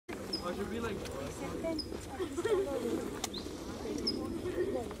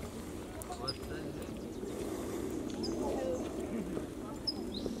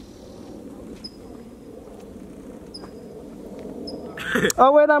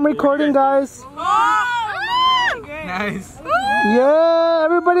Oh wait, I'm recording, guys. Oh, nice. Yeah,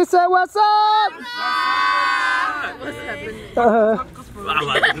 everybody say what's up?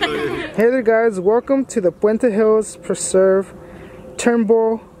 Hey there, guys. Welcome to the Puente Hills Preserve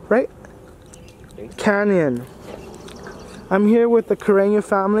Turnbull, right? Canyon. I'm here with the Carreno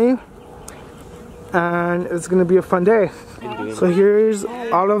family, and it's gonna be a fun day. So here's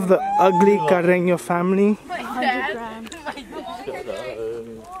all of the ugly Carreno family.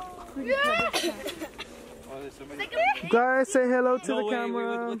 Guys, say hello to the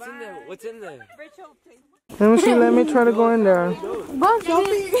camera. What's in there? What's in there? Let me see, let me try to go in there.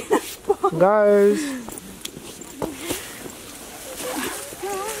 Guys.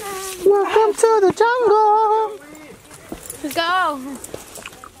 Welcome to the jungle. Let's go.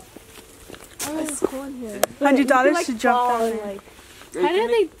 Oh, it's cool in here. $100 to jump down there. How did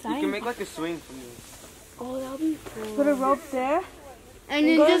they die? You can make like a swing from this. Oh, that'll be cool. Put a rope there. And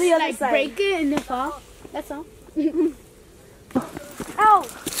then just like break it and then fall. That's all. Ow! Oh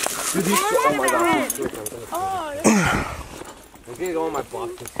my god. Oh, I'm gonna go on my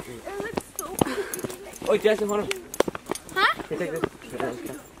box. It looks so cool. Oh, Justin, hold on. Huh? Here, take this.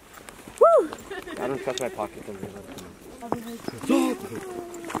 Woo! I don't touch my pocket.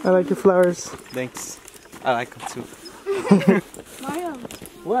 I like your flowers. Thanks. I like them too. Mario.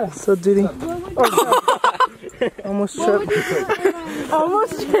 What? So duty. Oh, almost tripped.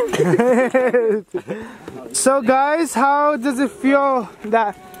 Almost. So guys, how does it feel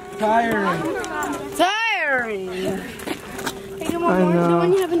that Tiring. I know.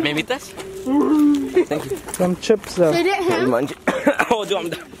 ¿Me invitas? Thank you. Some chips though. Should it him? Oh, dude, I'm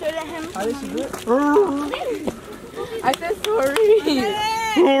done. Should it him? I said sorry.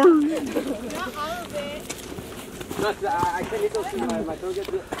 I can't eat those things. My throat gets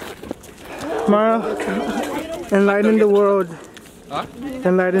it. Mario, enlighten the world. Huh?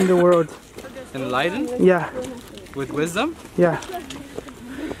 Enlighten the world. Enlighten? Yeah. With wisdom? Yeah.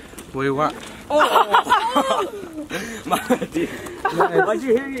 What do you want? Why'd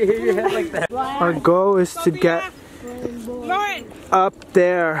you hit your head like that? Our goal is to get up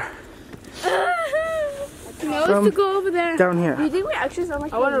there. No, it's to go over there. Down here. Do you think we actually sound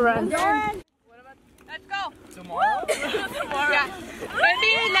like I want to run. Let's go. Tomorrow? Tomorrow. Yeah.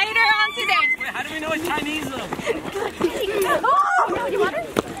 Maybe later on today. Wait, how do we know it's Chinese though?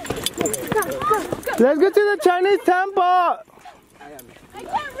 Let's go to the Chinese temple. I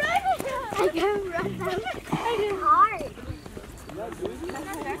can't run. I can't run. It's hard.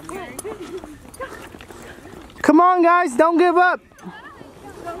 Come on, guys, don't give up.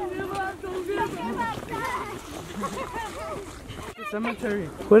 Cemetery.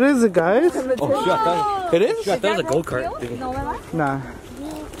 What is it, guys? Oh, shit. It is? That was a go-kart. Nah.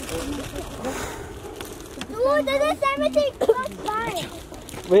 Ooh, there's a cemetery close by.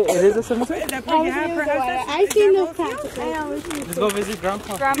 Wait, it is a cemetery? I see no cats. Let's go visit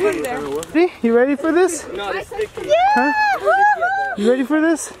Grandpa. Grandpa's there. Ready? You ready for this? No, it's sticky. Huh? You ready for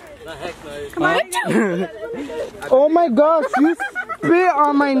this? The heck no. Come on. Oh my gosh, you spit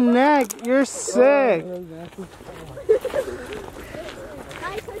on my neck. You're sick.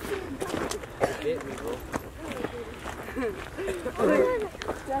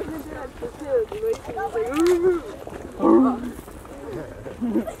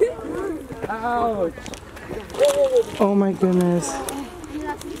 Ouch. Oh my goodness.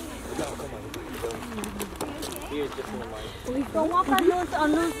 Don't walk on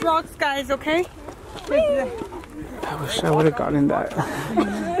those rocks, guys, okay? I wish I would have gotten that.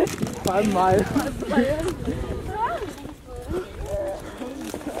 5 miles.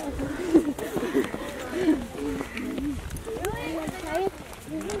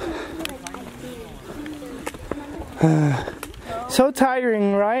 So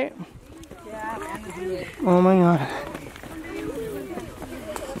tiring, right? Oh my god.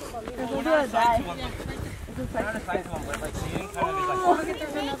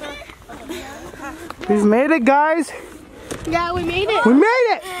 We've made it, guys. Yeah, we made it. We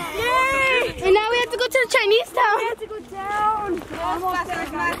made it. Yay! And now we have to go to the Chinese town. We have to go down.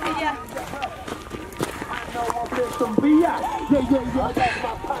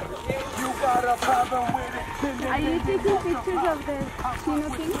 Are you taking pictures of the Chino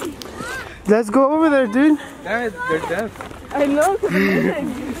thing? Let's go over there, dude. They're deaf. I know.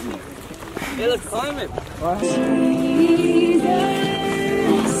 Hey, look, climb it.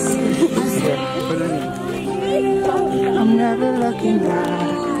 I'm never looking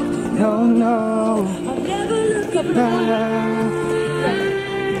back. don't know.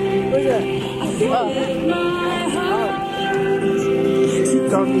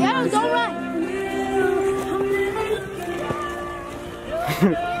 Yeah, don't run.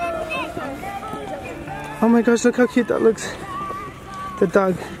 Oh my gosh, look how cute that looks. The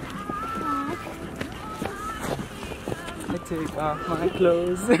dog. I take off my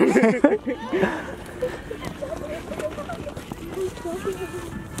clothes.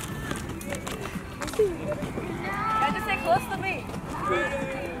 Just stay close to me.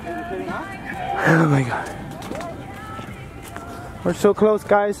 Oh my god. We're so close,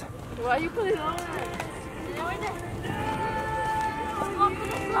 guys. Why are you putting it on?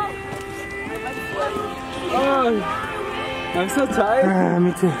 Oh, I'm so tired.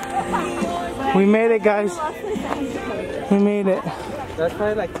 Me too. We made it, guys. We made it. That's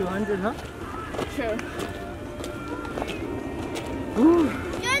probably like 200, huh? True.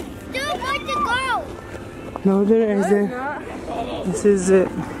 Just do want to go. No, there isn't. This is it.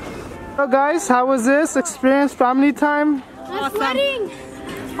 So, guys, how was this experience? Family time? I'm sweating.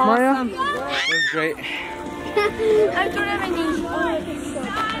 Maria? It was great. I'm driving.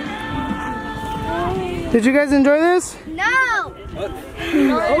 Did you guys enjoy this? No.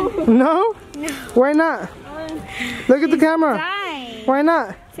 No? Why not? Look at the camera. Fine. Why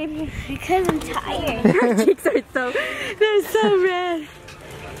not? Because I'm tired. Your cheeks are they're so red.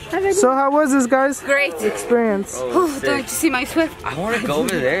 So how was this, guys? Great. Experience. Oh, don't you see my Swift? I want to go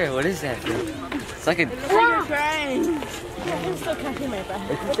over there. What is that? It's like a. You're crying. I'm still catching my breath.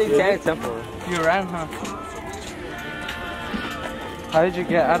 It's a satanic temple. You ran, huh? How did you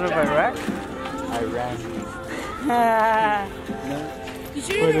get out of Iraq? I ran. You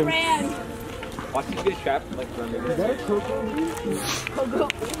should have ran. Watch you get trapped like running. Is that a coco?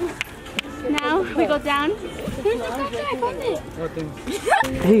 Now we go down.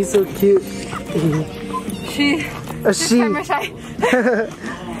 He's so cute. She. A she. Camera shy.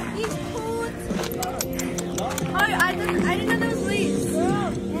 I didn't know there was leaves.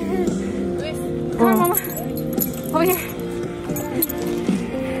 Come on, Mama. Over here.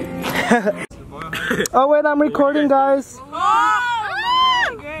 Oh wait, I'm recording, guys. Oh,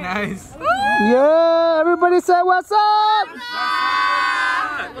 Nice. Yeah, everybody say what's up?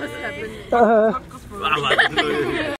 What's happening?